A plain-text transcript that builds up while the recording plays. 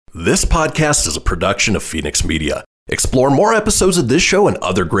This podcast is a production of Phoenix Media. Explore more episodes of this show and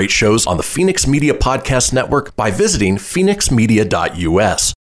other great shows on the Phoenix Media Podcast Network by visiting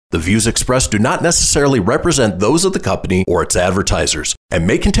phoenixmedia.us. The views expressed do not necessarily represent those of the company or its advertisers and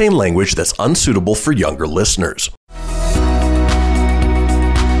may contain language that's unsuitable for younger listeners.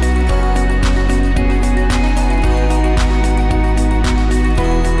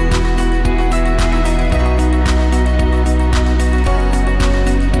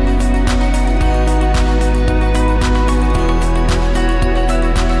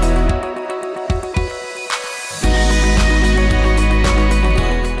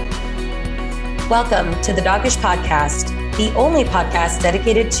 Welcome to the Doggish Podcast, the only podcast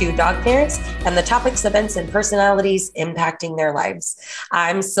dedicated to dog parents and the topics, events, and personalities impacting their lives.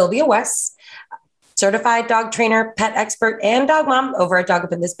 I'm Sylvia West, certified dog trainer, pet expert, and dog mom over at Dog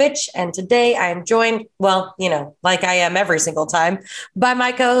Up in This Bitch. And today I am joined, like I am every single time, by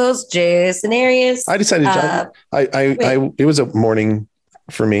my co-host, Jason Arias. I decided it was a morning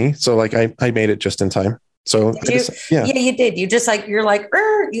for me. So I made it just in time. So yeah, you did. You just you're like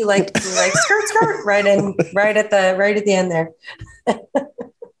skirt right at the end there.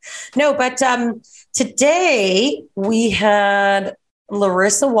 No, but today we had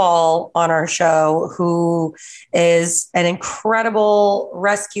Larissa Wall on our show, who is an incredible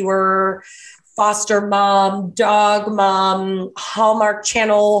rescuer, foster mom, dog mom, Hallmark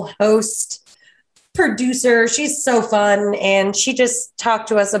Channel host, producer. She's so fun, and she just talked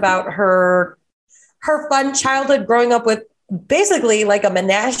to us about her fun childhood growing up with basically like a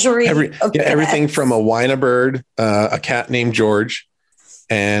menagerie. Everything from a Wynabird, a cat named George,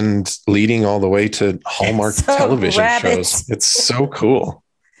 and leading all the way to Hallmark television shows. It's so cool.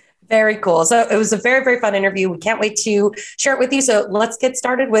 Very cool. So it was a very, very fun interview. We can't wait to share it with you. So let's get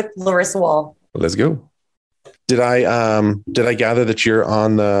started with Larissa Wall. Let's go. Did I gather that you're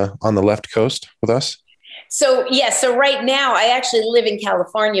on the left coast with us? So right now I actually live in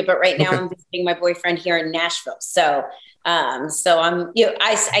California, but right now I'm visiting my boyfriend here in Nashville. So I'm,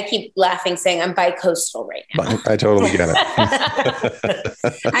 I keep laughing saying I'm bi-coastal right now. I totally get it.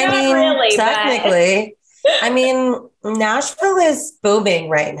 Technically, Nashville is booming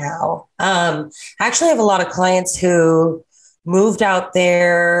right now. I actually have a lot of clients who moved out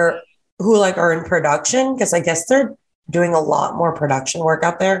there who are in production, because I guess they're doing a lot more production work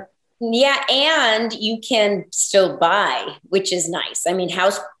out there. Yeah. And you can still buy, which is nice.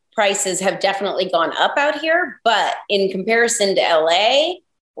 House prices have definitely gone up out here, but in comparison to LA,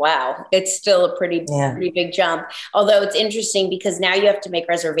 wow, it's still a pretty big jump. Although it's interesting because now you have to make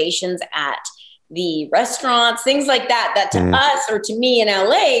reservations at the restaurants, things like that to us or to me in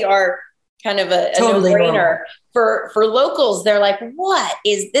LA are kind of a no-brainer. For locals, they're like,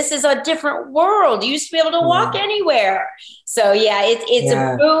 this is a different world. You used to be able to walk anywhere. So it's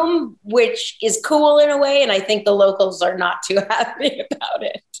a boom, which is cool in a way. And I think the locals are not too happy about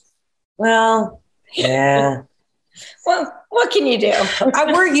it. Well, yeah. Well, what can you do?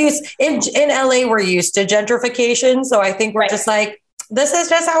 We're used in LA, we're used to gentrification. So I think we're just this is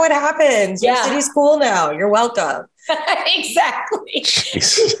just how it happens. Your city's cool now. You're welcome. Exactly.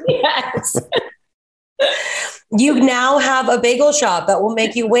 Yes. You now have a bagel shop that will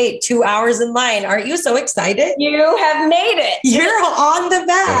make you wait 2 hours in line. Aren't you so excited? You have made it. You're on the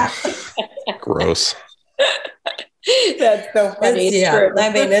map. Gross. That's so funny.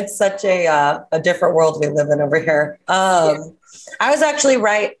 It's such a different world we live in over here. I was actually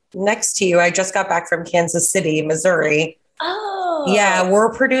right next to you. I just got back from Kansas City, Missouri. Oh. Yeah,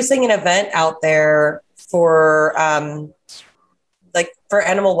 we're producing an event out there for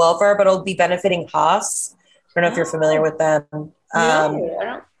animal welfare, but it'll be benefiting Haas. I don't know if you're familiar with them.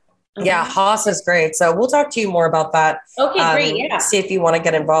 Yeah, Haas is great. So we'll talk to you more about that. Okay, great. Yeah. See if you want to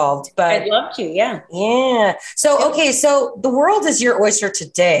get involved. But I'd love to. Yeah. Yeah. So, so the world is your oyster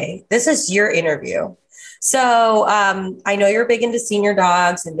today. This is your interview. So I know you're big into senior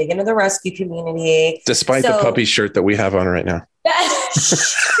dogs and big into the rescue community. Despite the puppy shirt that we have on right now.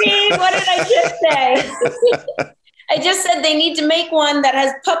 See, what did I just say? I just said they need to make one that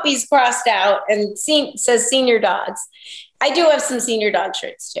has puppies crossed out and says senior dogs. I do have some senior dog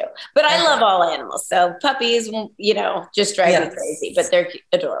shirts too, but I love all animals. So puppies, just drive me crazy, but they're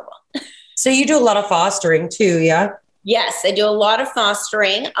adorable. So you do a lot of fostering too, yeah? Yes, I do a lot of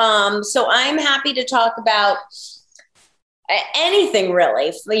fostering. So I'm happy to talk about anything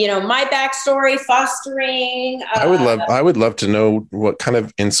really, my backstory, fostering. I would love to know what kind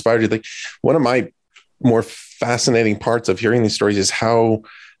of inspired you. Like, one of my more fascinating parts of hearing these stories is how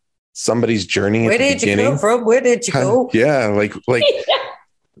somebody's journey at the beginning. You come from? Where did you go? Yeah,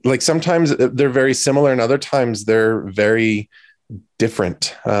 like sometimes they're very similar, and other times they're very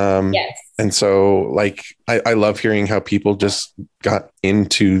different. Yes. And so like, I love hearing how people just got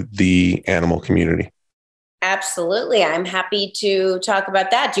into the animal community. Absolutely. I'm happy to talk about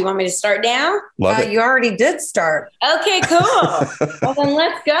that. Do you want me to start now? Love it. You already did start. Okay, cool. Well, then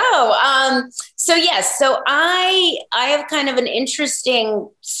let's go. So yes, so I have kind of an interesting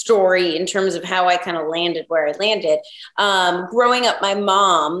story in terms of how I kind of landed where I landed. Growing up, my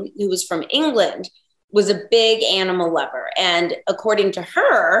mom, who was from England, was a big animal lover. And according to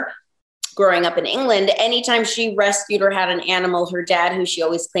her, growing up in England, anytime she rescued or had an animal, her dad, who she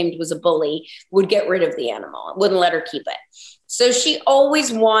always claimed was a bully, would get rid of the animal, wouldn't let her keep it. So she always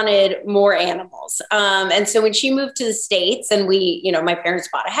wanted more animals. And so when she moved to the States and my parents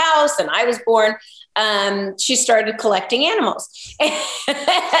bought a house and I was born, she started collecting animals.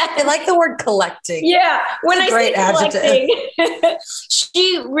 I like the word collecting. Yeah. When I say collecting,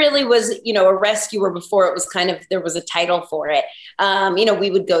 she really was, a rescuer before it was there was a title for it. We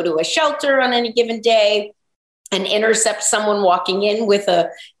would go to a shelter on any given day and intercept someone walking in with a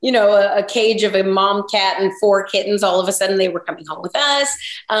cage of a mom cat and 4 kittens. All of a sudden they were coming home with us.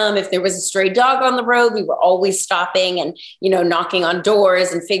 If there was a stray dog on the road, we were always stopping and, knocking on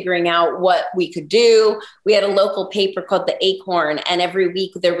doors and figuring out what we could do. We had a local paper called The Acorn, and every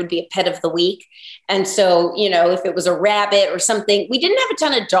week there would be a pet of the week. And so, if it was a rabbit or something, we didn't have a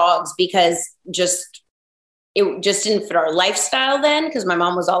ton of dogs because it just didn't fit our lifestyle then, because my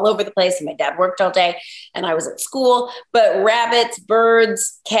mom was all over the place and my dad worked all day and I was at school. But rabbits,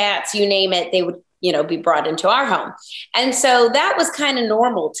 birds, cats, you name it, they would, be brought into our home. And so that was kind of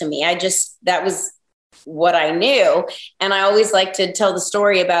normal to me. That was what I knew. And I always like to tell the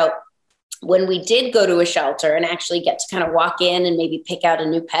story about when we did go to a shelter and actually get to kind of walk in and maybe pick out a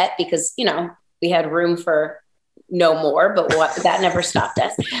new pet because, we had room for no more, but that never stopped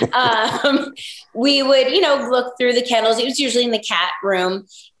us. We would, look through the kennels. It was usually in the cat room.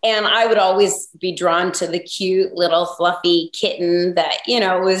 And I would always be drawn to the cute little fluffy kitten that,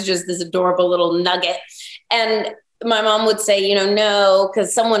 was just this adorable little nugget. And my mom would say, no,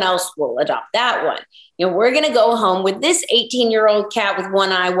 because someone else will adopt that one. We're going to go home with this 18-year-old cat with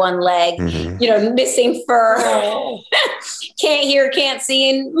one eye, one leg, missing fur, can't hear, can't see,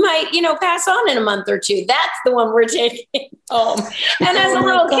 and might, pass on in a month or two. That's the one we're taking home. And as a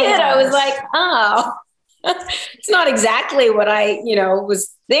little kid, I was like, oh, it's not exactly what I,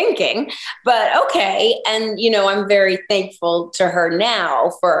 was thinking, but okay. And, I'm very thankful to her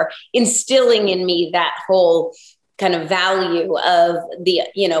now for instilling in me that whole kind of value of the,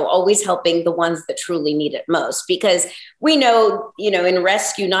 always helping the ones that truly need it most, because we know, in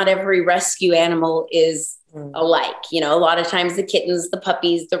rescue, not every rescue animal is alike. A lot of times the kittens, the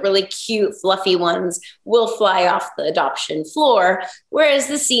puppies, the really cute, fluffy ones will fly off the adoption floor. Whereas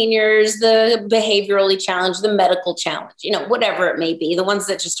the seniors, the behaviorally challenged, the medical challenge, whatever it may be, the ones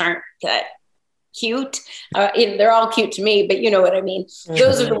that just aren't cute. They're all cute to me, but you know what I mean?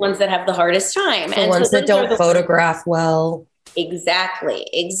 Those are the ones that have the hardest time. The ones that don't photograph well. Exactly.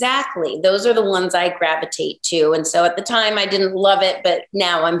 Those are the ones I gravitate to. And so at the time I didn't love it, but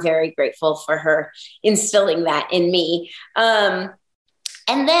now I'm very grateful for her instilling that in me. And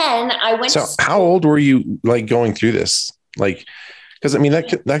then I went. So how old were you going through this? Because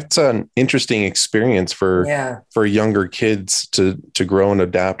that's an interesting experience for younger kids to grow and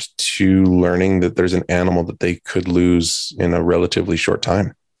adapt to learning that there's an animal that they could lose in a relatively short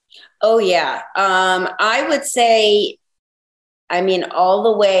time. Oh yeah. I would say, all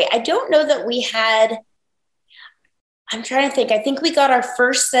the way. I don't know that we had, I'm trying to think. I think we got our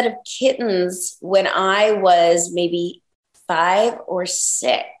first set of kittens when I was maybe 5 or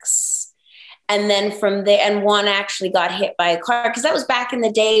 6. And then from there, and one actually got hit by a car, because that was back in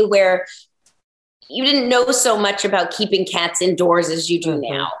the day where you didn't know so much about keeping cats indoors as you do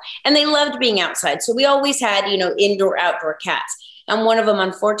now. And they loved being outside. So we always had, indoor, outdoor cats. And one of them,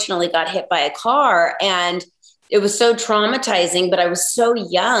 unfortunately, got hit by a car. And it was so traumatizing, but I was so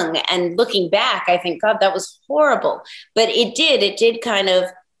young. And looking back, I think, God, that was horrible. But it did kind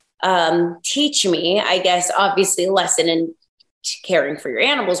of teach me, I guess, obviously a lesson in caring for your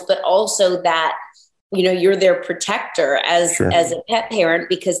animals, but also that, you're their protector as a pet parent,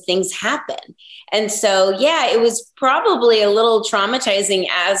 because things happen. And so, it was probably a little traumatizing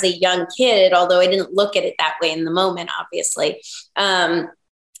as a young kid, although I didn't look at it that way in the moment, obviously.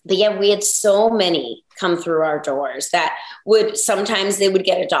 But we had so many come through our doors that sometimes they would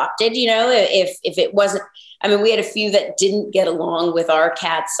get adopted, if it wasn't, we had a few that didn't get along with our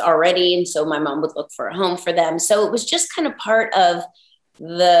cats already. And so my mom would look for a home for them. So it was just kind of part of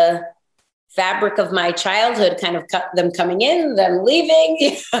the fabric of my childhood, kind of them coming in, them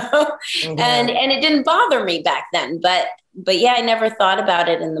leaving, and it didn't bother me back then. But but yeah, I never thought about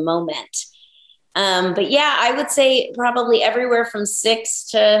it in the moment. But yeah, I would say probably everywhere from 6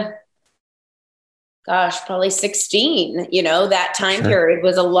 to, probably 16, that time period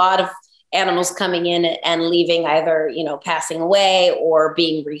was a lot of animals coming in and leaving, either, passing away or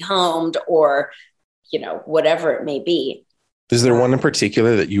being rehomed or, whatever it may be. Is there one in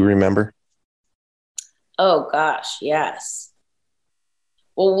particular that you remember? Oh gosh, yes.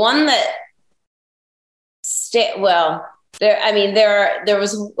 Well, one that there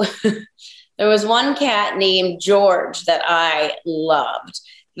was one cat named George that I loved.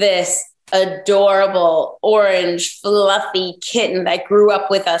 This adorable orange fluffy kitten that grew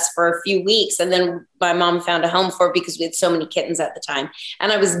up with us for a few weeks, and then my mom found a home for it because we had so many kittens at the time,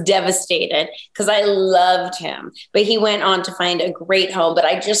 and I was devastated because I loved him, but he went on to find a great home. But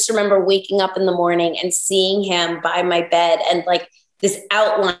I just remember waking up in the morning and seeing him by my bed, and like this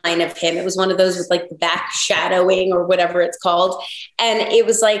outline of him, it was one of those with like the back shadowing or whatever it's called, and it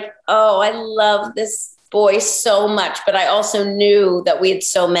was like, oh, I love this boy so much. But I also knew that we had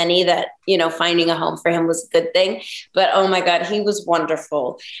so many that, finding a home for him was a good thing. But oh my God, he was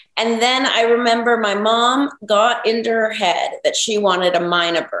wonderful. And then I remember my mom got into her head that she wanted a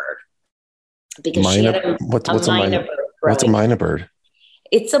mynah bird, because she had a mynah bird. What's a mynah bird?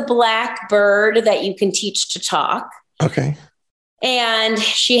 It's a black bird that you can teach to talk. Okay. And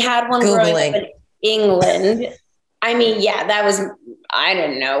she had one growing up in England. I mean, yeah, I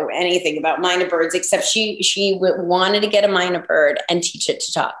didn't know anything about mynah birds, except she wanted to get a mynah bird and teach it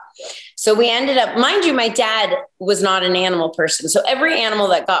to talk. So we ended up, mind you, my dad was not an animal person. So every animal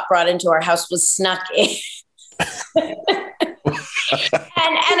that got brought into our house was snuck in. and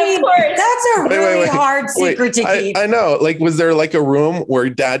of course, that's a really hard secret to keep. I know. Like, was there like a room where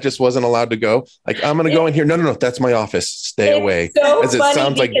dad just wasn't allowed to go? Like, I'm going to go in here. No. That's my office. Stay away. So as it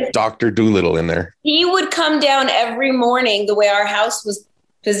sounds like Dr. Dolittle in there. He would come down every morning. The way our house was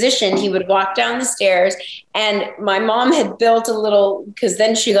positioned, he would walk down the stairs, and my mom had built a little, because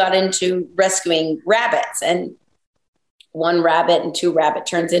then she got into rescuing rabbits, and 1 rabbit and 2 rabbit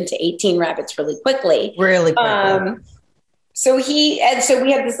turns into 18 rabbits really quickly. So we had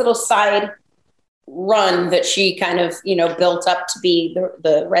this little side run that she kind of, built up to be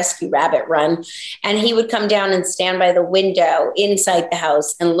the rescue rabbit run. And he would come down and stand by the window inside the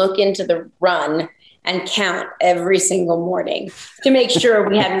house and look into the run and count every single morning to make sure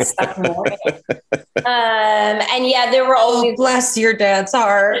we hadn't stuck more. And yeah, there were always... Oh, bless your dad's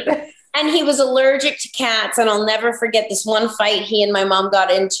heart. And he was allergic to cats. And I'll never forget this one fight he and my mom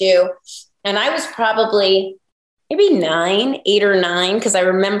got into. And I was probably maybe 8 or 9, because I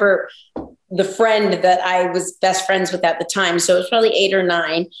remember the friend that I was best friends with at the time. So it was probably 8 or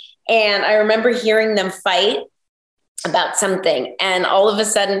 9. And I remember hearing them fight about something. And all of a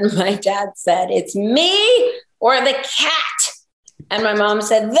sudden, my dad said, "It's me or the cat." And my mom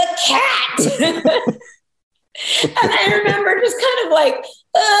said, "The cat." And I remember just kind of like,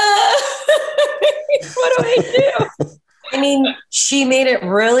 what do I do? I mean, she made it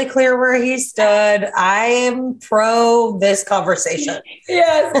really clear where he stood. I am pro this conversation.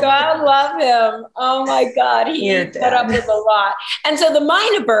 Yes, God love him. Oh my God, he put up with a lot. And so the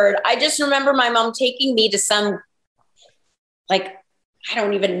mynah bird, I just remember my mom taking me to some, like, I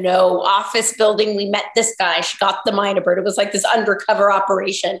don't even know, office building. We met this guy. She got the mynah bird. It was like this undercover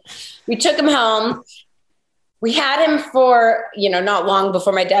operation. We took him home. We had him for, not long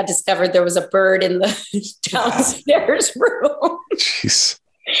before my dad discovered there was a bird in the downstairs room. Jeez.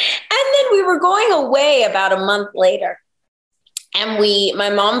 And then we were going away about a month later. And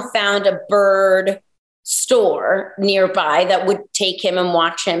my mom found a bird store nearby that would take him and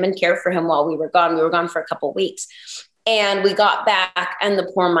watch him and care for him while we were gone. We were gone for a couple of weeks. And we got back, and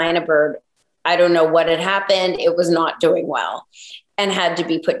the poor mynah bird, I don't know what had happened. It was not doing well and had to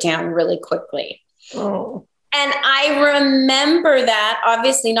be put down really quickly. Oh. And I remember that,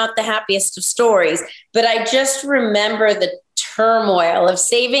 obviously not the happiest of stories, but I just remember the turmoil of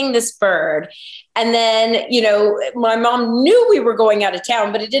saving this bird. And then, my mom knew we were going out of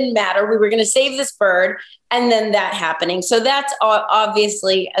town, but it didn't matter. We were going to save this bird, and then that happening. So that's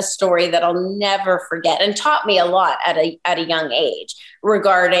obviously a story that I'll never forget, and taught me a lot at a young age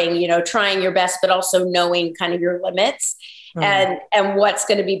regarding, trying your best, but also knowing kind of your limits. Mm-hmm. And what's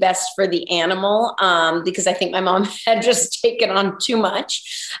going to be best for the animal, because I think my mom had just taken on too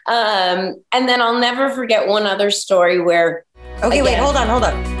much. And then I'll never forget one other story where... Okay, wait, hold on.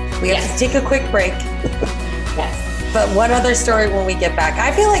 We have to take a quick break. Yes. But one other story when we get back.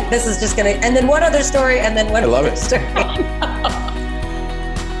 I feel like this is just going to... And then one other story, and then one other story.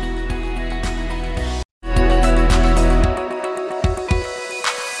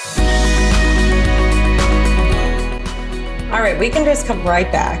 We can just come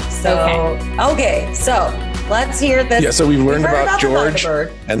right back. So, okay. So let's hear this. Yeah. So we've learned about George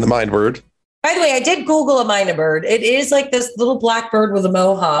and the Mynah bird. By the way, I did Google a Mynah bird. It is like this little black bird with a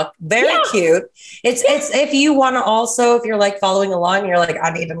mohawk. Very cute. It's if you want to also, if you're like following along, you're like,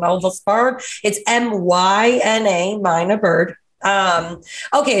 I need to know this bird. It's MYNA, Mynah bird.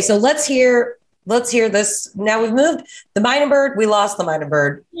 Okay, so let's hear this. Now we've moved the Mynah bird. We lost the Mynah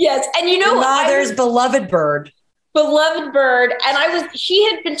bird. Yes, and there's beloved bird. Beloved bird, and she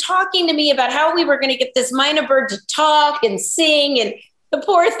had been talking to me about how we were going to get this Mynah bird to talk and sing, and the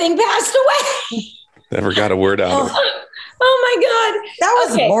poor thing passed away. Never got a word out. Oh my God. That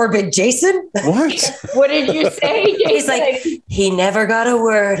was morbid, Jason. What? What did you say, Jason? He's like, he never got a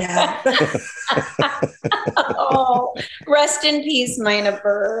word out. Oh, rest in peace, Mynah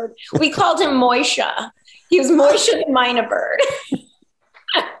bird. We called him Moisha. He was Moisha the Mynah bird.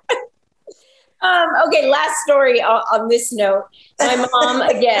 Okay, last story on this note. My mom,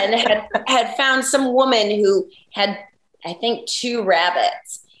 again, had found some woman who had, I think, 2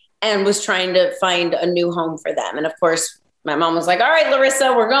 rabbits and was trying to find a new home for them. And of course, my mom was like, all right,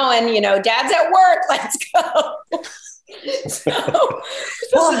 Larissa, we're going, Dad's at work. Let's go.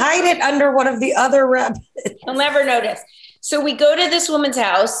 We'll hide it under one of the other rabbits. He'll never notice. So we go to this woman's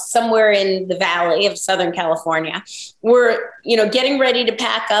house somewhere in the valley of Southern California. We're, getting ready to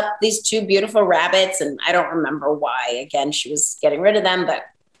pack up these 2 beautiful rabbits. And I don't remember why. Again, she was getting rid of them, but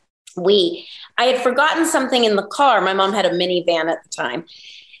I had forgotten something in the car. My mom had a minivan at the time.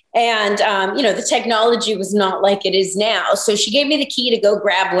 And, the technology was not like it is now. So she gave me the key to go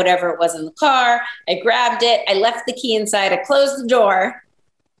grab whatever it was in the car. I grabbed it. I left the key inside. I closed the door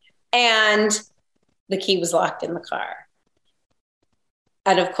and the key was locked in the car.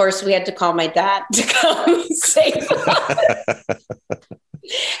 And of course, we had to call my dad to come save us.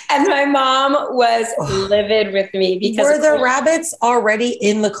 And my mom was livid with me because were the rabbits already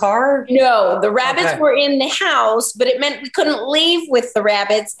in the car? No, the rabbits were in the house, but it meant we couldn't leave with the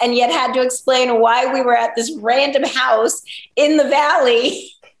rabbits and yet had to explain why we were at this random house in the valley.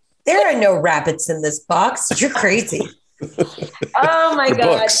 There are no rabbits in this box. You're crazy. Oh my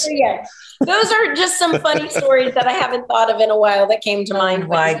God. So, yeah. Those are just some funny stories that I haven't thought of in a while that came to mind. Oh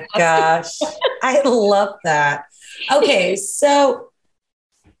my gosh. I love that. Okay, so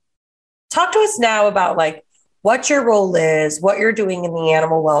talk to us now about what your role is, what you're doing in the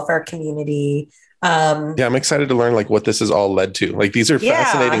animal welfare community. I'm excited to learn what this has all led to. These are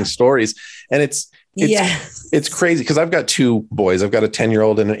fascinating stories, and it's crazy because I've got 2 boys. I've got a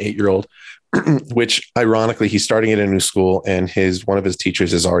 10-year-old and an 8-year-old, which ironically he's starting at a new school, and one of his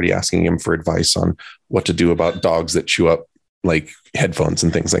teachers is already asking him for advice on what to do about dogs that chew up headphones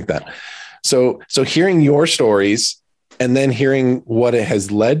and things like that. So hearing your stories and then hearing what it has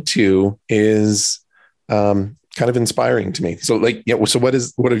led to is kind of inspiring to me. So so what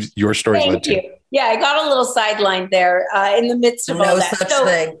have your stories led to? Yeah, I got a little sidelined there in the midst of all that. No such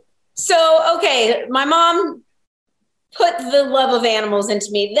thing. So, okay, my mom put the love of animals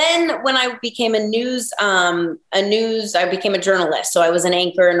into me. Then when I became I became a journalist. So I was an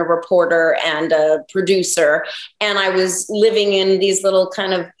anchor and a reporter and a producer. And I was living in these little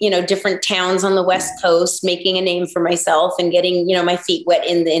kind of, different towns on the West Coast, making a name for myself and getting, my feet wet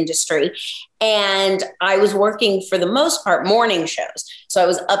in the industry. And I was working for the most part morning shows. So I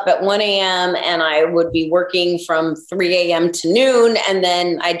was up at 1 a.m. and I would be working from 3 a.m. to noon. And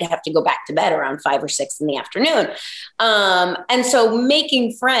then I'd have to go back to bed around 5 or 6 in the afternoon. And so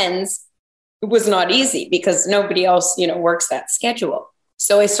making friends was not easy because nobody else, works that schedule.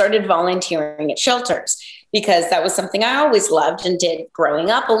 So I started volunteering at shelters because that was something I always loved and did growing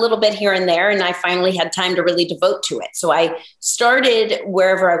up a little bit here and there. And I finally had time to really devote to it. So I started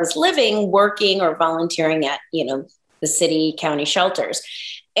wherever I was living, working or volunteering at, the city, county shelters.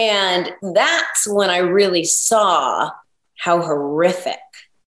 And that's when I really saw how horrific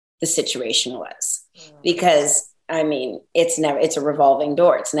the situation was, because it's a revolving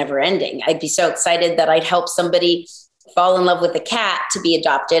door. It's never ending. I'd be so excited that I'd help somebody fall in love with a cat to be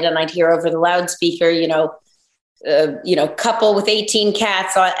adopted. And I'd hear over the loudspeaker, couple with 18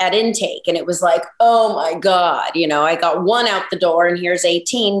 cats at intake. And it was like, oh my God, I got 1 out the door and here's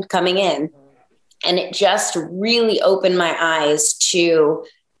 18 coming in. And it just really opened my eyes to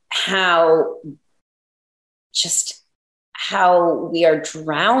how we are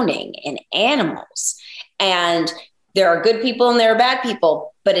drowning in animals. And there are good people and there are bad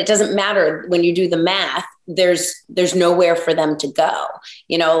people, but it doesn't matter when you do the math. There's nowhere for them to go.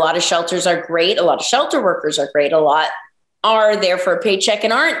 A lot of shelters are great. A lot of shelter workers are great. A lot are there for a paycheck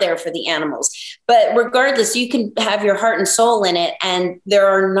and aren't there for the animals. But regardless, you can have your heart and soul in it, and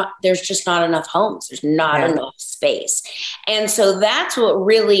there's just not enough homes. There's not enough space. And so that's what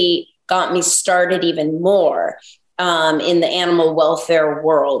really got me started even more in the animal welfare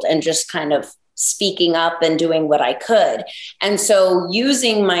world, and just kind of speaking up and doing what I could. And so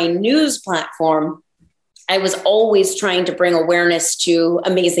using my news platform, I was always trying to bring awareness to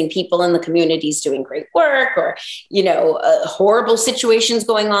amazing people in the communities doing great work, or, horrible situations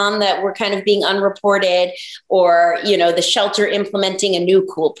going on that were kind of being unreported, or, the shelter implementing a new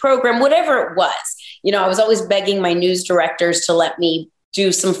cool program, whatever it was. I was always begging my news directors to let me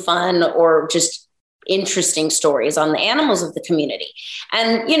do some fun or just interesting stories on the animals of the community.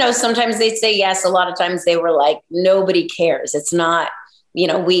 And, sometimes they'd say yes. A lot of times they were like, nobody cares. It's not,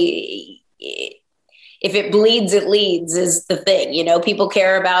 if it bleeds, it leads is the thing. People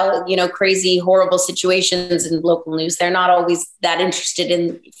care about, crazy, horrible situations in local news. They're not always that interested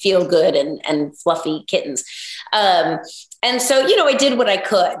in feel good and fluffy kittens. And so, I did what I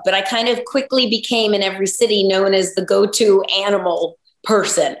could, but I kind of quickly became in every city known as the go-to animal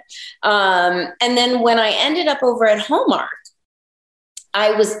person. And then when I ended up over at Hallmark,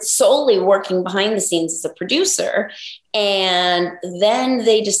 I was solely working behind the scenes as a producer. And then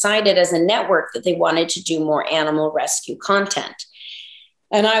they decided as a network that they wanted to do more animal rescue content.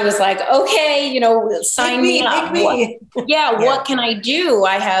 And I was like, okay, sign me up. What can I do?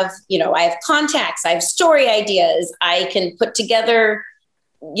 I have contacts, I have story ideas, I can put together,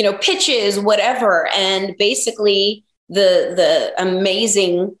 pitches, whatever. And basically the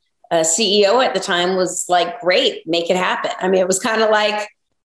amazing CEO at the time was like, great, make it happen. I mean, it was kind of like,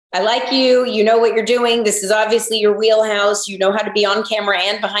 I like you, you know what you're doing. This is obviously your wheelhouse. You know how to be on camera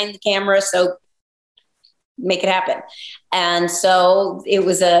and behind the camera. So make it happen. And so it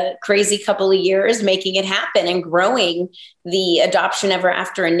was a crazy couple of years making it happen and growing the Adoption Ever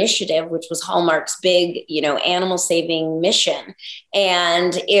After initiative, which was Hallmark's big, animal saving mission.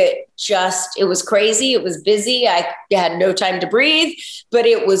 And it was crazy. It was busy. I had no time to breathe, but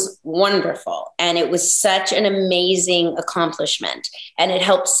it was wonderful. And it was such an amazing accomplishment. And it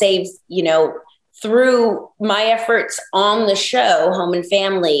helped save, through my efforts on the show, Home and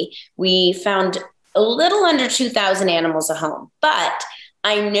Family, we found a little under 2,000 animals a home. But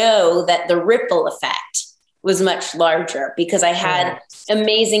I know that the ripple effect was much larger because I had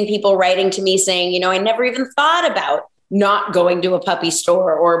amazing people writing to me saying, I never even thought about not going to a puppy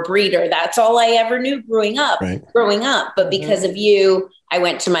store or a breeder. That's all I ever knew growing up. But because of you, I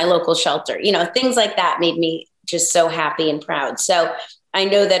went to my local shelter. Things like that made me just so happy and proud. So I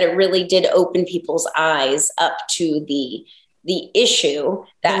know that it really did open people's eyes up to the issue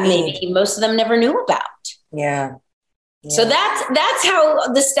that maybe most of them never knew about. Yeah. So that's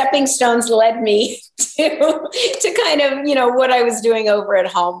how the stepping stones led me to kind of, what I was doing over at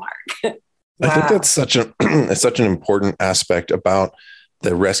Hallmark. I think that's such an important aspect about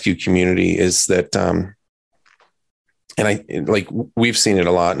the rescue community is that, we've seen it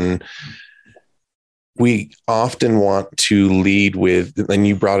a lot, and we often want to lead with, and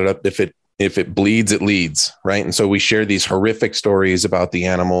you brought it up, if it bleeds, it leads, right? And so we share these horrific stories about the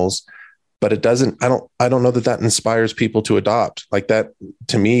animals, but it doesn't, I don't know that inspires people to adopt. Like that,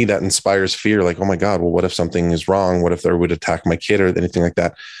 to me, that inspires fear. Like, oh my God, well, what if something is wrong? What if they would attack my kid or anything like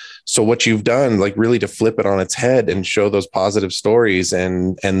that? So what you've done, like really to flip it on its head and show those positive stories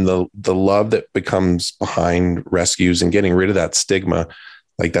and the love that becomes behind rescues and getting rid of that stigma,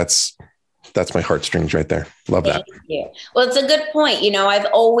 like that's my heartstrings right there. Love that. Thank you. Well, it's a good point.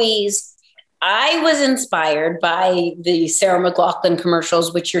 I was inspired by the Sarah McLachlan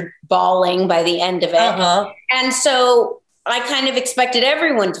commercials, which you're bawling by the end of it. Uh-huh. And so I kind of expected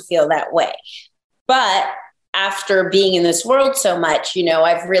everyone to feel that way. But after being in this world so much,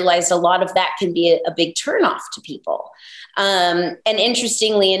 I've realized a lot of that can be a big turnoff to people. And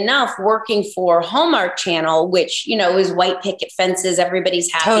interestingly enough, working for Hallmark Channel, which, is white picket fences,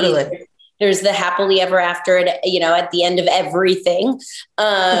 everybody's happy. Totally. There's the happily ever after at the end of everything.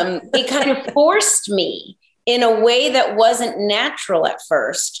 It kind of forced me in a way that wasn't natural at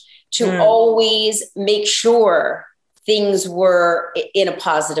first to always make sure things were in a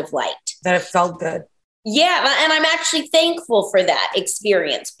positive light. That it felt good. Yeah. And I'm actually thankful for that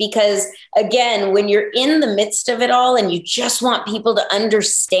experience because, again, when you're in the midst of it all and you just want people to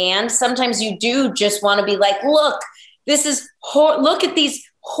understand, sometimes you do just want to be like, look, look at these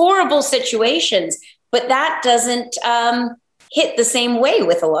horrible situations, but that doesn't hit the same way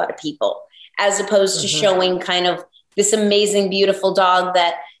with a lot of people, as opposed to showing kind of this amazing, beautiful dog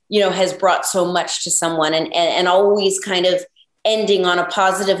that, has brought so much to someone and always kind of ending on a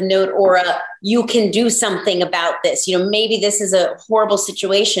positive note or you can do something about this. Maybe this is a horrible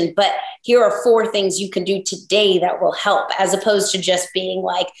situation, but here are 4 things you can do today that will help, as opposed to just being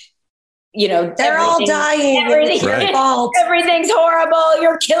like, they're all dying. It's your fault. Everything's horrible.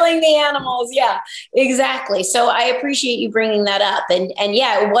 You're killing the animals. Yeah, exactly. So I appreciate you bringing that up. And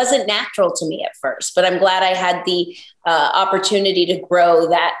yeah, it wasn't natural to me at first, but I'm glad I had the opportunity to grow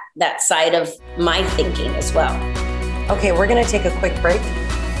that side of my thinking as well. Okay, we're going to take a quick break.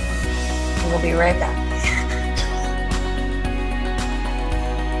 And we'll be right back.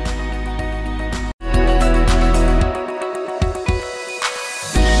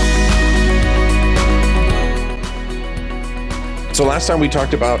 So last time we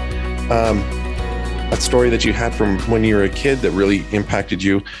talked about a story that you had from when you were a kid that really impacted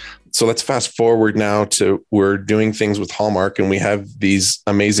you. So let's fast forward now to we're doing things with Hallmark and we have these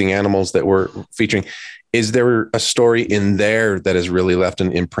amazing animals that we're featuring. Is there a story in there that has really left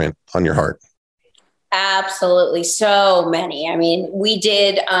an imprint on your heart? Absolutely. So many. I mean, we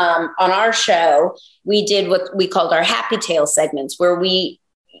did on our show, we did what we called our Happy Tale segments, where we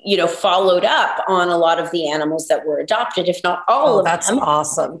followed up on a lot of the animals that were adopted, if not all of them. That's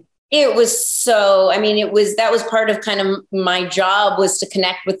awesome. It was that was part of kind of my job, was to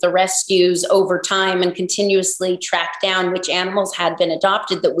connect with the rescues over time and continuously track down which animals had been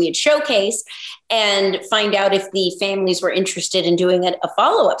adopted that we had showcased and find out if the families were interested in doing a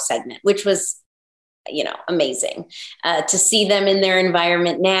follow-up segment, which was, amazing to see them in their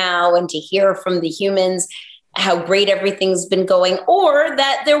environment now and to hear from the humans how great everything's been going, or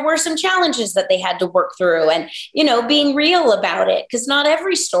that there were some challenges that they had to work through, and, being real about it. Because not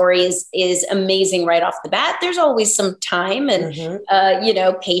every story is amazing right off the bat. There's always some time and,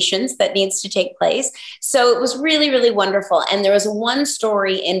 patience that needs to take place. So it was really, really wonderful. And there was one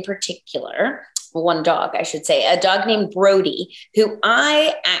story in particular, one dog, I should say, a dog named Brody, who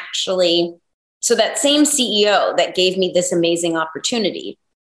so that same CEO that gave me this amazing opportunity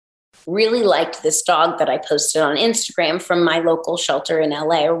really liked this dog that I posted on Instagram from my local shelter in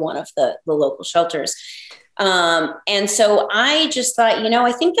LA, or one of the local shelters. And so I just thought,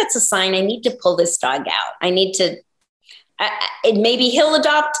 I think that's a sign. I need to pull this dog out. Maybe he'll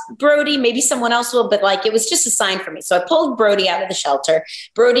adopt Brody, maybe someone else will, but it was just a sign for me. So I pulled Brody out of the shelter.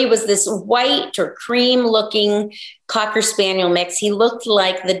 Brody was this white or cream looking Cocker Spaniel mix. He looked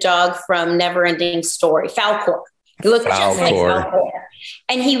like the dog from Neverending Story, Falcor. He looked just like Falcor.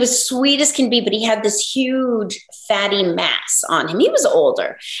 And he was sweet as can be, but he had this huge fatty mass on him. He was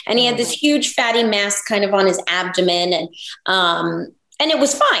older, and he had this huge fatty mass kind of on his abdomen. And it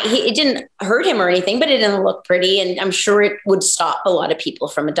was fine. It didn't hurt him or anything, but it didn't look pretty. And I'm sure it would stop a lot of people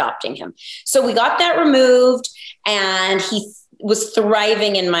from adopting him. So we got that removed, and he was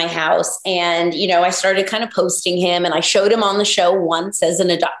thriving in my house. And, I started kind of posting him, and I showed him on the show once as an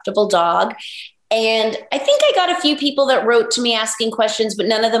adoptable dog. And I think I got a few people that wrote to me asking questions, but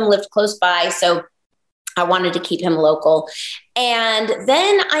none of them lived close by. So I wanted to keep him local. And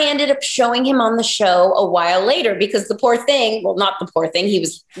then I ended up showing him on the show a while later, because the poor thing, well, not the poor thing, he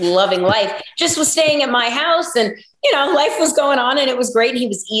was loving life, just was staying at my house, and, life was going on, and it was great. He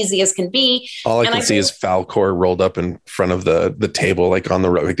was easy as can be. All I can see is Falcor rolled up in front of the table, on the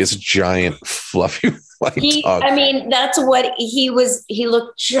road, like this giant fluffy dog. That's what he was. He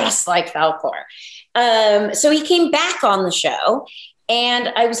looked just like Falcor. So he came back on the show, and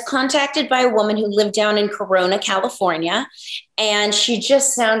I was contacted by a woman who lived down in Corona, California, and she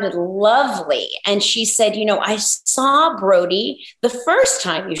just sounded lovely. And she said, I saw Brody the first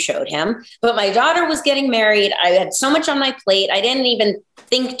time you showed him, but my daughter was getting married. I had so much on my plate. I didn't even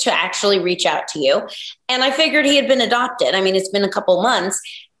think to actually reach out to you. And I figured he had been adopted. It's been a couple months,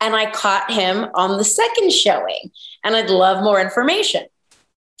 and I caught him on the second showing, and I'd love more information.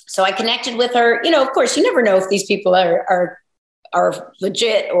 So I connected with her. Of course, you never know if these people are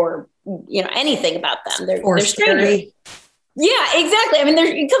legit or, anything about them. They're strangers. Yeah, exactly.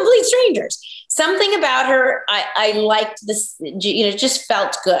 They're complete strangers. Something about her, I liked this, just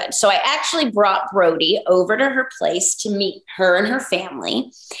felt good. So I actually brought Brody over to her place to meet her and her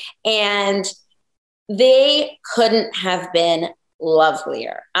family. And they couldn't have been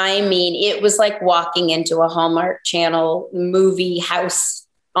lovelier. It was like walking into a Hallmark Channel movie house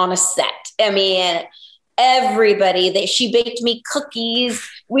on a set. Everybody, she baked me cookies.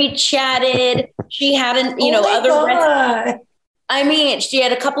 We chatted. She had other I mean, she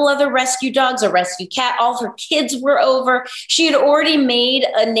had a couple other rescue dogs, a rescue cat. All her kids were over. She had already made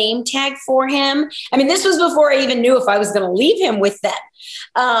a name tag for him. I mean, this was before I even knew if I was going to leave him with them.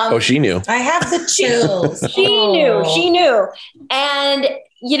 She knew. I have the chills. She knew. And,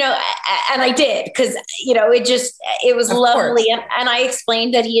 and I did, because, it was lovely. And I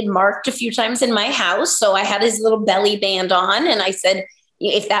explained that he had marked a few times in my house. So I had his little belly band on, and I said,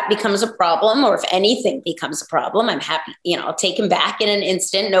 if that becomes a problem, or if anything becomes a problem, I'm happy, I'll take him back in an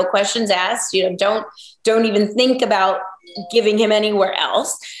instant, no questions asked, don't even think about giving him anywhere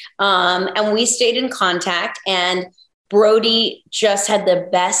else. And we stayed in contact, and Brody just had the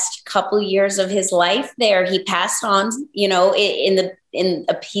best couple years of his life there. He passed on, in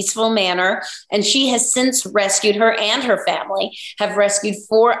a peaceful manner. And she has since rescued, her and her family have rescued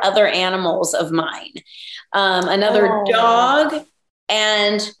 4 other animals of mine. Another dog,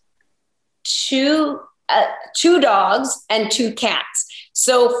 and two dogs and 2 cats.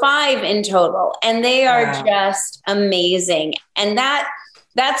 So 5 in total. And they are just amazing. And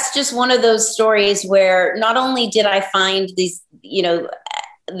that's just one of those stories where not only did I find these,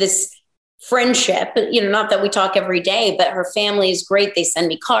 this friendship, not that we talk every day, but her family is great. They send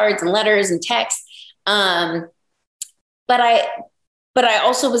me cards and letters and texts. But I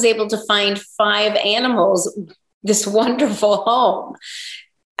also was able to find 5 animals, this wonderful home,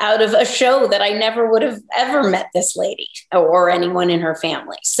 out of a show that I never would have ever met this lady or anyone in her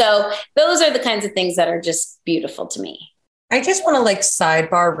family. So those are the kinds of things that are just beautiful to me. I just want to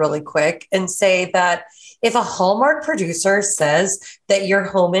sidebar really quick and say that if a Hallmark producer says that your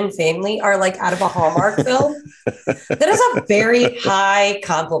home and family are out of a Hallmark film, that is a very high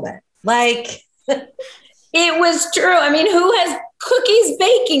compliment. It was true. I mean, who has cookies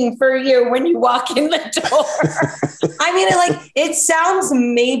baking for you when you walk in the door? I mean, it sounds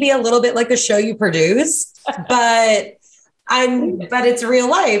maybe a little bit like a show you produced, but it's real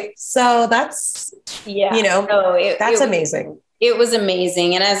life. So that's, that's amazing. It was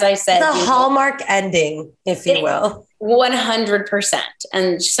amazing. And as I said, the Hallmark ending, if you will. 100%.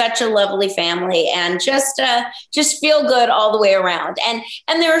 And such a lovely family, and just feel good all the way around. And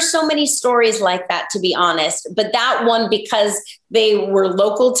there are so many stories like that, to be honest, but that one, because they were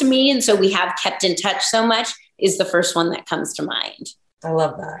local to me, and so we have kept in touch so much, is the first one that comes to mind. I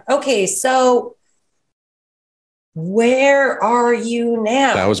love that. Okay. So where are you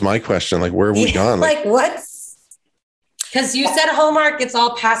now? That was my question. Where have we gone? What's, because you said Hallmark, it's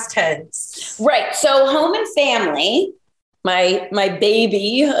all past tense. Right. So Home and Family, my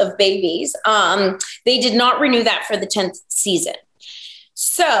baby of babies, they did not renew that for the 10th season.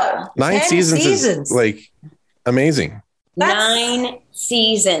 So 9 seasons. Is amazing. 9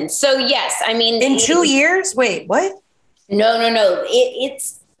 seasons. So yes, I mean, in 2 years. Wait, what? No.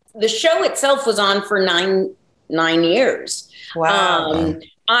 It's the show itself was on for nine years. Wow.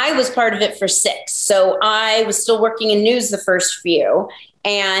 I was part of it for 6. So I was still working in news the first few.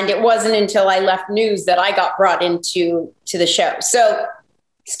 And it wasn't until I left news that I got brought into the show. So,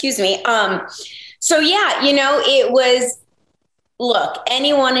 excuse me. So yeah, it was, look,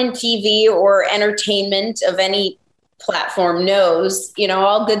 anyone in TV or entertainment of any platform knows,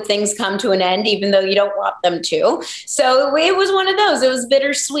 all good things come to an end, even though you don't want them to. So it was one of those. It was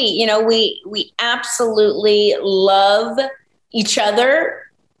bittersweet. We absolutely love each other.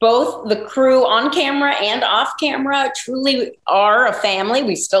 Both the crew on camera and off camera truly are a family.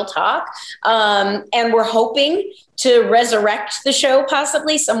 We still talk. And we're hoping to resurrect the show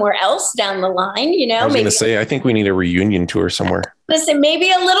possibly somewhere else down the line. I was going to say, I think we need a reunion tour somewhere. Listen,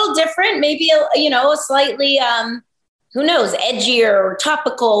 maybe a little different, maybe, a slightly, who knows, edgier or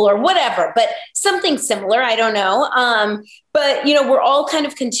topical or whatever, but something similar. I don't know. But, we're all kind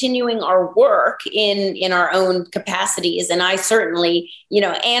of continuing our work in our own capacities. And I certainly,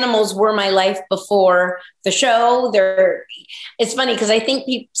 animals were my life before the show. It's funny because I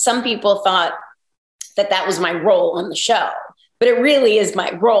think some people thought that was my role on the show, but it really is my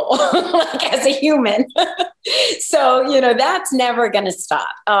role as a human. So, that's never going to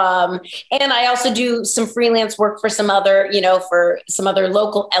stop. And I also do some freelance work for some other,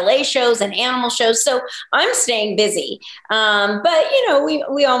 local LA shows and animal shows. So I'm staying busy. But,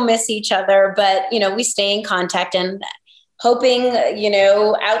 we all miss each other, but, we stay in contact and hoping,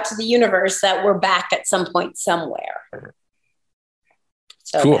 out to the universe that we're back at some point somewhere.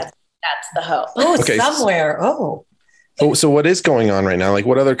 So cool. That's the hope. Oh, okay. Somewhere. Oh, so what is going on right now?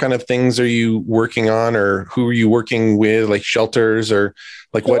 What other kind of things are you working on, or who are you working with, shelters, or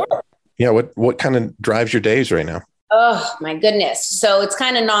Sure. what kind of drives your days right now? Oh my goodness. So it's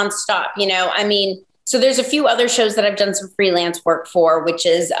kind of nonstop, so there's a few other shows that I've done some freelance work for, which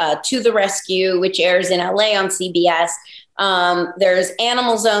is To the Rescue, which airs in LA on CBS. There's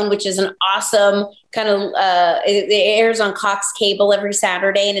Animal Zone, which is an awesome kind of, it airs on Cox Cable every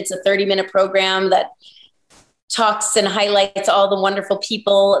Saturday, and it's a 30-minute program that talks and highlights all the wonderful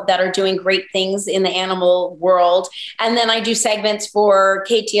people that are doing great things in the animal world. And then I do segments for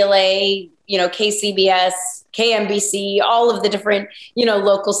KTLA, KCBS, KMBC, all of the different,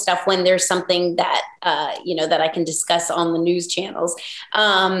 local stuff when there's something that, that I can discuss on the news channels.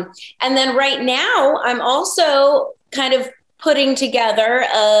 And then right now I'm also kind of putting together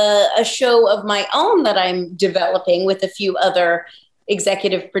a show of my own that I'm developing with a few other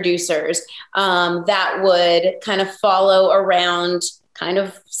executive producers that would kind of follow around, kind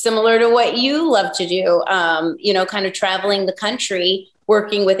of similar to what you love to do, kind of traveling the country,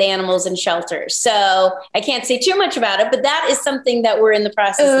 working with animals in shelters. So I can't say too much about it, but that is something that we're in the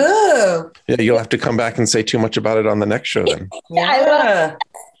process of. Yeah, you'll have to come back and say too much about it on the next show then. Yeah.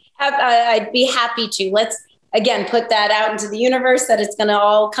 I'd be happy to. Let's, again, put that out into the universe, that it's going to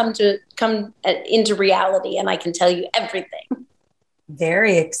all come into reality, and I can tell you everything.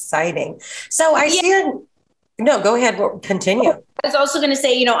 Very exciting. So I see. No, go ahead. Continue. I was also going to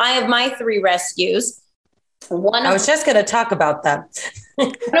say, I have my 3 rescues. I was just going to talk about them.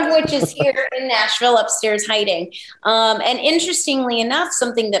 One of which is here in Nashville, upstairs hiding. And interestingly enough,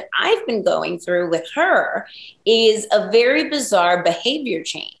 something that I've been going through with her is a very bizarre behavior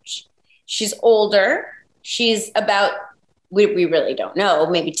change. She's older. She's about, we really don't know,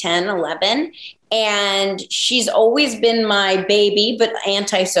 maybe 10, 11. And she's always been my baby, but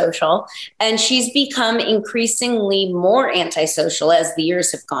antisocial. And she's become increasingly more antisocial as the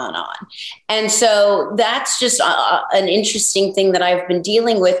years have gone on. And so that's just an interesting thing that I've been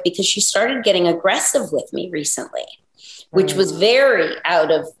dealing with, because she started getting aggressive with me recently, which was very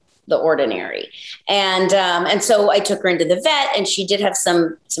out of the ordinary. And so I took her into the vet, and she did have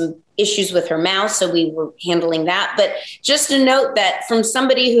some issues with her mouth. So we were handling that. But just a note that from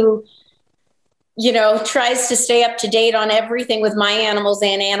somebody who, tries to stay up to date on everything with my animals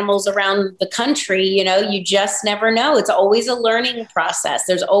and animals around the country, you just never know. It's always a learning process.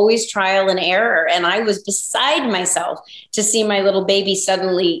 There's always trial and error. And I was beside myself to see my little baby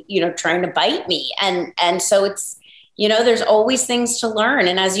suddenly, trying to bite me. And so it's, there's always things to learn.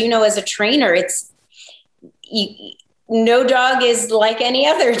 And as you know, as a trainer, no dog is like any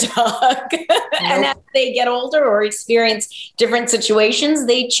other dog. And as they get older or experience different situations,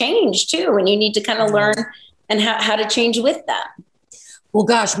 they change too. And you need to kind of learn and how to change with them. Well,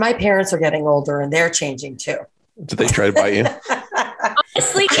 gosh, my parents are getting older and they're changing too. Did they try to bite you?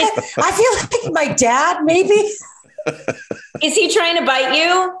 Honestly, I feel like my dad, maybe. Is he trying to bite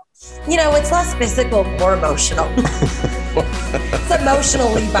you? It's less physical, more emotional. It's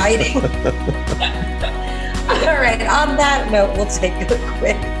emotionally biting. All right. On that note, we'll take a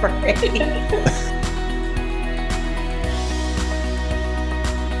quick break.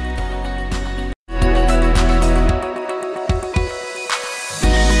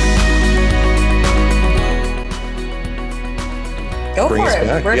 Go for it.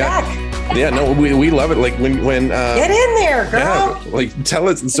 Back. We're back. Yeah, no, we love it. Like when get in there, girl. Yeah, like tell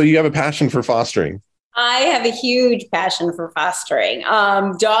us. So you have a passion for fostering. I have a huge passion for fostering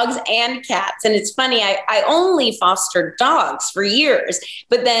dogs and cats. And it's funny, I only fostered dogs for years.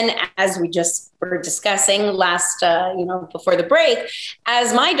 But then, as we just were discussing last, before the break,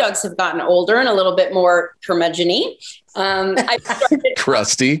 as my dogs have gotten older and a little bit more curmudgeon-y, I started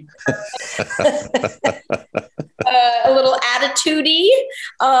crusty, a little attitude-y.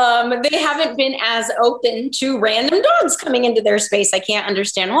 They haven't been as open to random dogs coming into their space. I can't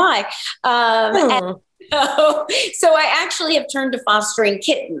understand why. So I actually have turned to fostering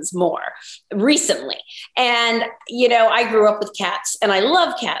kittens more recently. And, I grew up with cats and I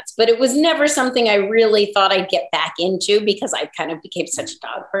love cats, but it was never something I really thought I'd get back into because I kind of became such a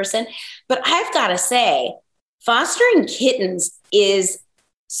dog person. But I've got to say, fostering kittens is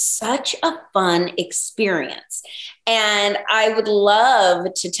such a fun experience. And I would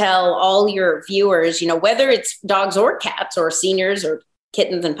love to tell all your viewers, whether it's dogs or cats or seniors or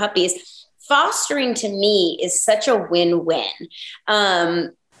kittens and puppies, fostering to me is such a win-win.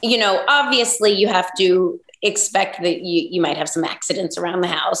 Obviously you have to expect that you might have some accidents around the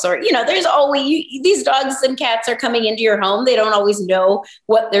house, or, there's always these dogs and cats are coming into your home. They don't always know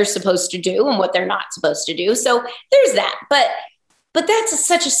what they're supposed to do and what they're not supposed to do. So there's that. But that's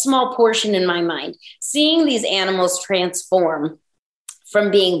such a small portion in my mind. Seeing these animals transform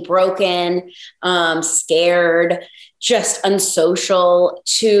from being broken, scared, just unsocial,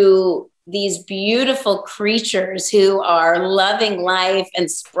 to these beautiful creatures who are loving life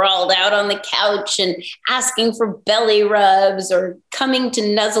and sprawled out on the couch and asking for belly rubs or coming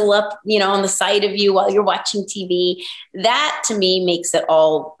to nuzzle up, on the side of you while you're watching TV. That to me makes it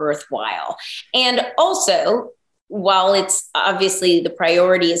all worthwhile. And also, while it's obviously the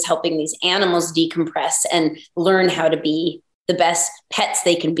priority is helping these animals decompress and learn how to be the best pets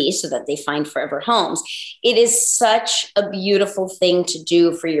they can be so that they find forever homes, it is such a beautiful thing to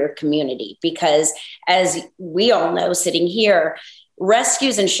do for your community, because as we all know sitting here,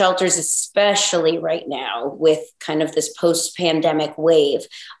 rescues and shelters, especially right now with kind of this post-pandemic wave,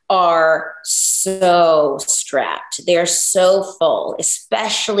 are so strapped. They're so full,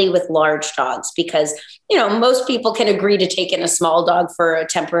 especially with large dogs, because, most people can agree to take in a small dog for a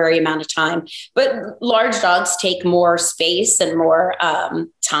temporary amount of time, but large dogs take more space and more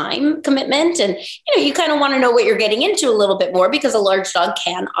time commitment. And, you kind of want to know what you're getting into a little bit more, because a large dog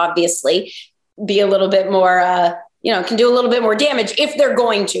can obviously be a little bit more, can do a little bit more damage if they're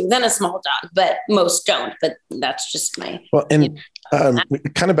going to than a small dog, but most don't. But that's just my. Well, and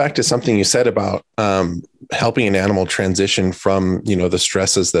kind of back to something you said about helping an animal transition from, the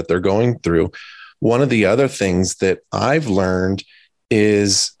stresses that they're going through. One of the other things that I've learned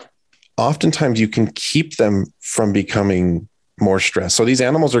is oftentimes you can keep them from becoming more stressed. So these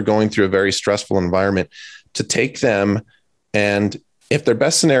animals are going through a very stressful environment. To take them, and if their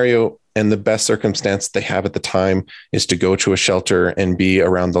best scenario and the best circumstance they have at the time is to go to a shelter and be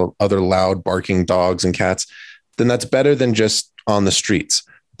around the other loud barking dogs and cats, then that's better than just on the streets.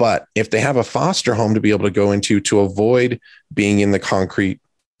 But if they have a foster home to be able to go into to avoid being in the concrete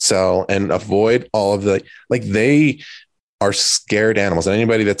cell and avoid all of they are scared animals. And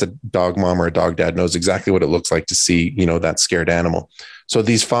anybody that's a dog mom or a dog dad knows exactly what it looks like to see, that scared animal. So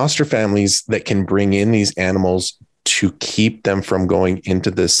these foster families that can bring in these animals to keep them from going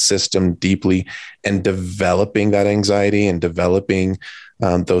into this system deeply and developing that anxiety and developing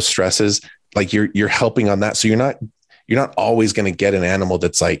those stresses, like you're helping on that. So you're not always going to get an animal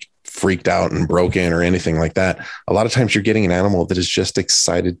that's like freaked out and broken or anything like that. A lot of times you're getting an animal that is just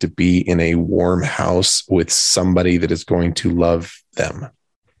excited to be in a warm house with somebody that is going to love them.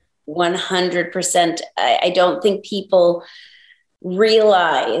 100%. I don't think people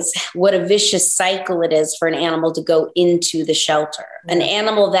realize what a vicious cycle it is for an animal to go into the shelter. An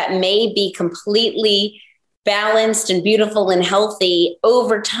animal that may be completely balanced and beautiful and healthy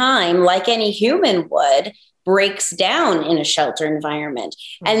over time, like any human would, breaks down in a shelter environment.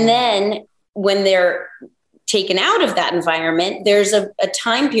 And then when they're taken out of that environment, there's a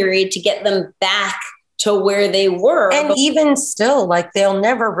time period to get them back to where they were. And even still, like they'll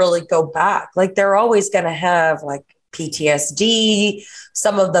never really go back. Like they're always going to have like PTSD.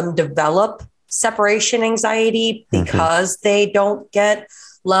 Some of them develop separation anxiety because they don't get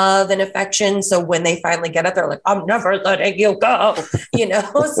love and affection. So when they finally get it, they're like, I'm never letting you go,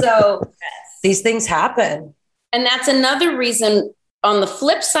 so these things happen. And that's another reason on the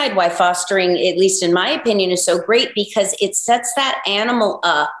flip side why fostering, at least in my opinion, is so great, because it sets that animal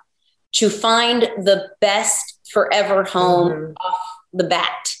up to find the best forever home off the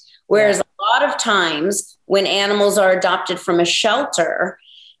bat. Whereas a lot of times when animals are adopted from a shelter,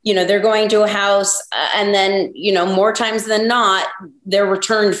 they're going to a house and then, more times than not, they're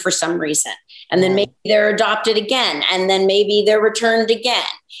returned for some reason. And then maybe they're adopted again, and then maybe they're returned again.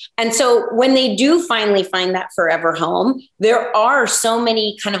 And so when they do finally find that forever home, there are so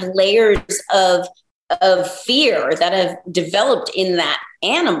many kind of layers of fear that have developed in that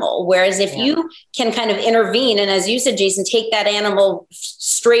animal. Whereas if you can kind of intervene, and as you said, Jason, take that animal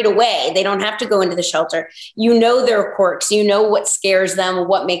straight away, they don't have to go into the shelter. Their quirks, what scares them,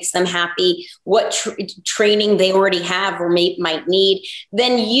 what makes them happy, what training they already have or might need,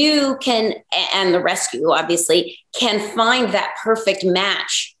 then you can, and the rescue obviously, can find that perfect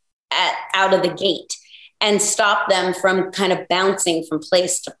match out of the gate and stop them from kind of bouncing from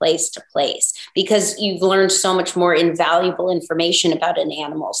place to place to place, because you've learned so much more invaluable information about an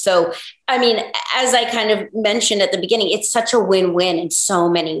animal. So, as I kind of mentioned at the beginning, it's such a win-win in so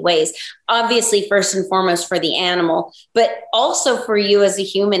many ways. Obviously, first and foremost for the animal, but also for you as a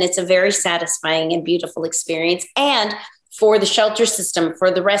human, it's a very satisfying and beautiful experience. And for the shelter system,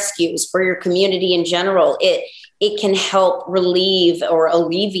 for the rescues, for your community in general, it can help relieve or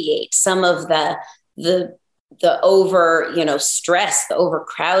alleviate some of the over, stress, the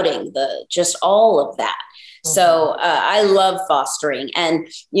overcrowding, just all of that. So I love fostering, and,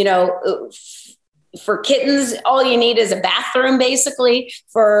 for kittens, all you need is a bathroom, basically.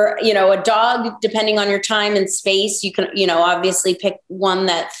 For, a dog, depending on your time and space, you can, obviously pick one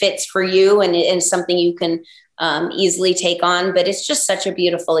that fits for you and something you can easily take on, but it's just such a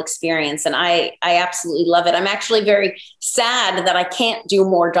beautiful experience. And I absolutely love it. I'm actually very sad that I can't do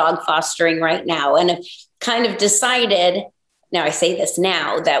more dog fostering right now. And have kind of decided, now I say this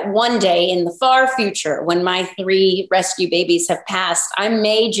now, that one day in the far future, when my 3 rescue babies have passed, I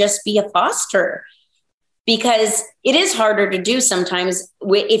may just be a foster, because it is harder to do sometimes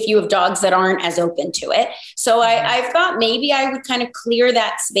if you have dogs that aren't as open to it. So I thought maybe I would kind of clear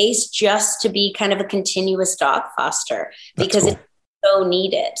that space just to be kind of a continuous dog foster, because it's so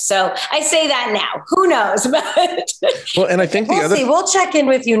needed. So I say that now. Who knows? Well, and I think we'll check in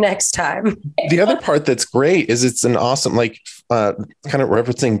with you next time. The other part that's great is it's an awesome, kind of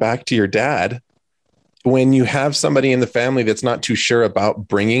referencing back to your dad. When you have somebody in the family that's not too sure about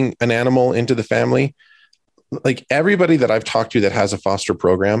bringing an animal into the family, like everybody that I've talked to that has a foster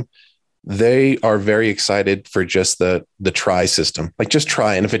program, they are very excited for just the try system. Like, just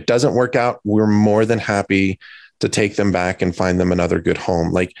try. And if it doesn't work out, we're more than happy to take them back and find them another good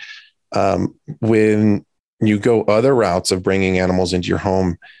home. Like, when you go other routes of bringing animals into your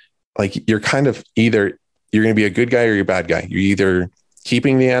home, like, you're kind of either you're going to be a good guy or you're a bad guy. You're either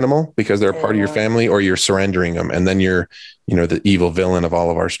keeping the animal because they're a part of your family, or you're surrendering them. And then you're, the evil villain of all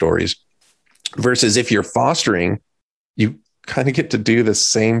of our stories. Versus if you're fostering, you kind of get to do the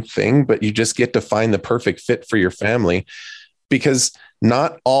same thing, but you just get to find the perfect fit for your family, because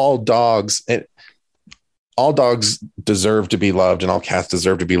not all dogs deserve to be loved and all cats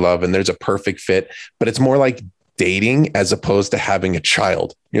deserve to be loved. And there's a perfect fit, but it's more like dating as opposed to having a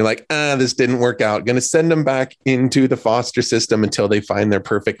child. You're like, this didn't work out. Going to send them back into the foster system until they find their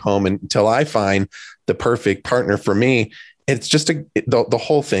perfect home, and until I find the perfect partner for me. It's just the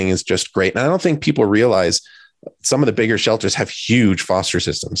whole thing is just great. And I don't think people realize some of the bigger shelters have huge foster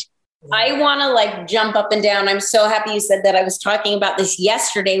systems. I want to jump up and down. I'm so happy you said that. I was talking about this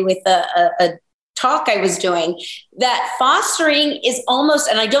yesterday with a talk I was doing, that fostering is almost,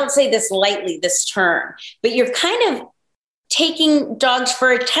 and I don't say this lightly, this term, but you're kind of taking dogs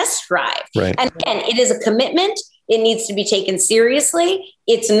for a test drive. Right. And again, it is a commitment. It needs to be taken seriously.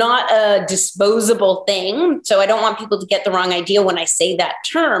 It's not a disposable thing. So I don't want people to get the wrong idea when I say that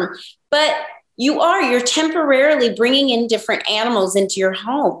term, but you're temporarily bringing in different animals into your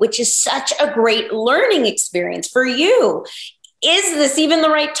home, which is such a great learning experience for you. Is this even the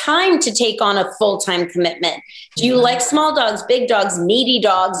right time to take on a full-time commitment? Do you like small dogs, big dogs, needy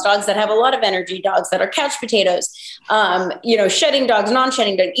dogs, dogs that have a lot of energy, dogs that are couch potatoes, shedding dogs,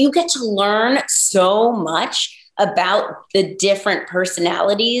 non-shedding dogs? You get to learn so much about the different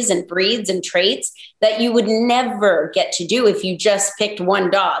personalities and breeds and traits that you would never get to do if you just picked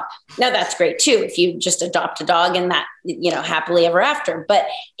one dog. Now, that's great too, if you just adopt a dog and that, happily ever after, but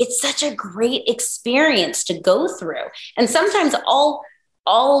it's such a great experience to go through. And sometimes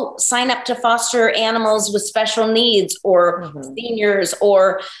I'll sign up to foster animals with special needs or seniors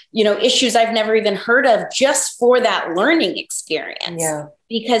or, issues I've never even heard of, just for that learning experience. Yeah.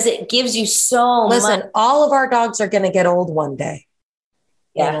 Because it gives you so much. Listen, all of our dogs are going to get old one day.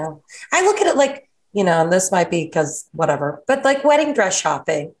 Yeah. I look at it and this might be because whatever, but like wedding dress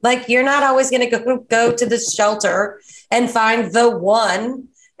shopping, like you're not always going to go to the shelter and find the one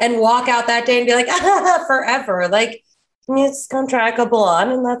and walk out that day and be like, forever. Like, it's contractable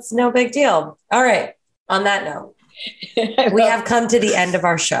on, and that's no big deal. All right. On that note, we have come to the end of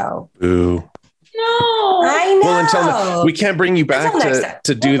our show. Ooh. No. I know. Well, we can't bring you back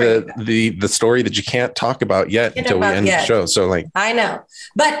to do the story that you can't talk about yet until we end the show. So I know.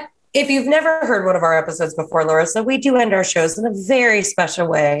 But if you've never heard one of our episodes before, Larissa, we do end our shows in a very special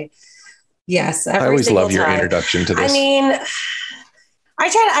way. Yes. I always love your introduction to this. I mean,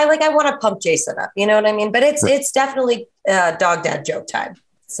 I want to pump Jason up, you know what I mean? But it's definitely dog dad joke time.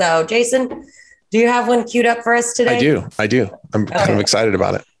 So Jason, do you have one queued up for us today? I do. I'm kind of excited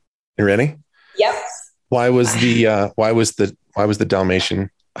about it. You ready? Yep. Why was the Dalmatian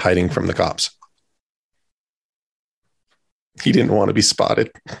hiding from the cops? He didn't want to be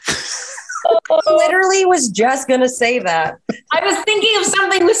spotted. Literally was just going to say that. I was thinking of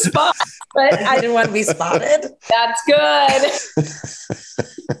something with spots, but I didn't want to be spotted. That's good.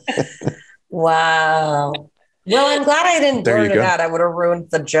 Wow. Well, I'm glad I didn't blurt it out. I would have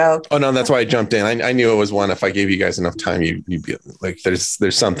ruined the joke. Oh no, that's why I jumped in. I knew it was one. If I gave you guys enough time, you'd be like, there's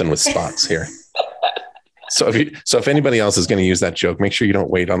something with spots here. So if anybody else is going to use that joke, make sure you don't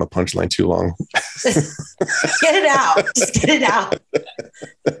wait on the punchline too long. Get it out. Just get it out.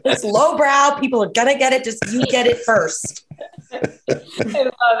 It's lowbrow. People are going to get it. Just you get it first. I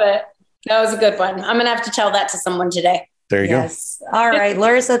love it. That was a good one. I'm going to have to tell that to someone today. There you go. All right,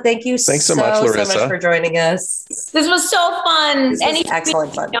 Larissa, thank you Thanks so much, Larissa. So much for joining us. This was so fun.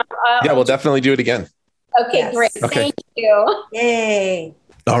 Excellent fun. Yeah, we'll definitely do it again. Okay, yes. Great. Okay. Thank you. Yay.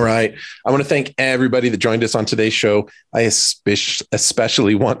 All right. I want to thank everybody that joined us on today's show. I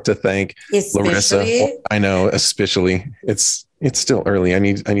especially want to thank Larissa. I know, especially. It's still early. I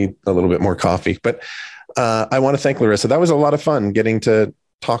need a little bit more coffee, but I want to thank Larissa. That was a lot of fun getting to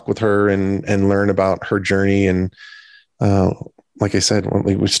talk with her and learn about her journey. And like I said,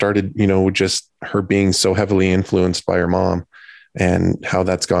 when we started, just her being so heavily influenced by her mom and how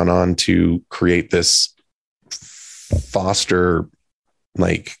that's gone on to create this foster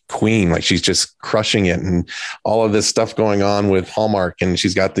queen, she's just crushing it, and all of this stuff going on with Hallmark, and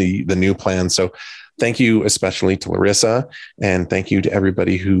she's got the new plan. So thank you especially to Larissa, and thank you to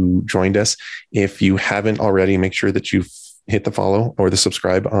everybody who joined us. If you haven't already, make sure that you hit the follow or the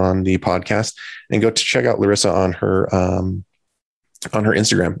subscribe on the podcast, and go to check out Larissa on her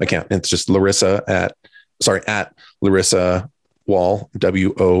Instagram account. It's just at Larissa Wohl,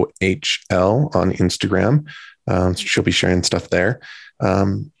 WOHL on Instagram. So she'll be sharing stuff there.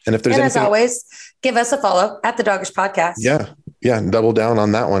 And if there's as always, give us a follow at the Doggish Podcast. Yeah. Double down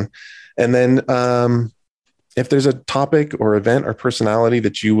on that one. And then if there's a topic or event or personality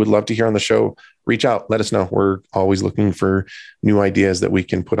that you would love to hear on the show, reach out, let us know. We're always looking for new ideas that we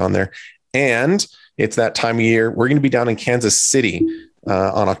can put on there. And it's that time of year. We're going to be down in Kansas City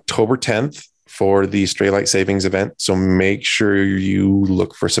on October 10th for the Stray Light Savings event. So make sure you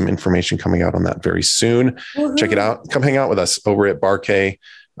look for some information coming out on that very soon. Woo-hoo. Check it out. Come hang out with us over at Bar K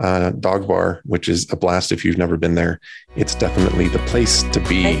Dog Bar, which is a blast if you've never been there. It's definitely the place to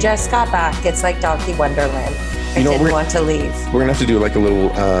be. I just got back. It's like Donkey Wonderland. I didn't want to leave. We're going to have to do a little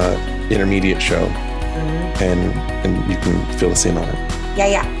intermediate show, and you can feel the same on it.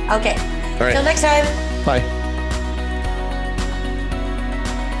 Yeah. Okay. All right. Till next time. Bye.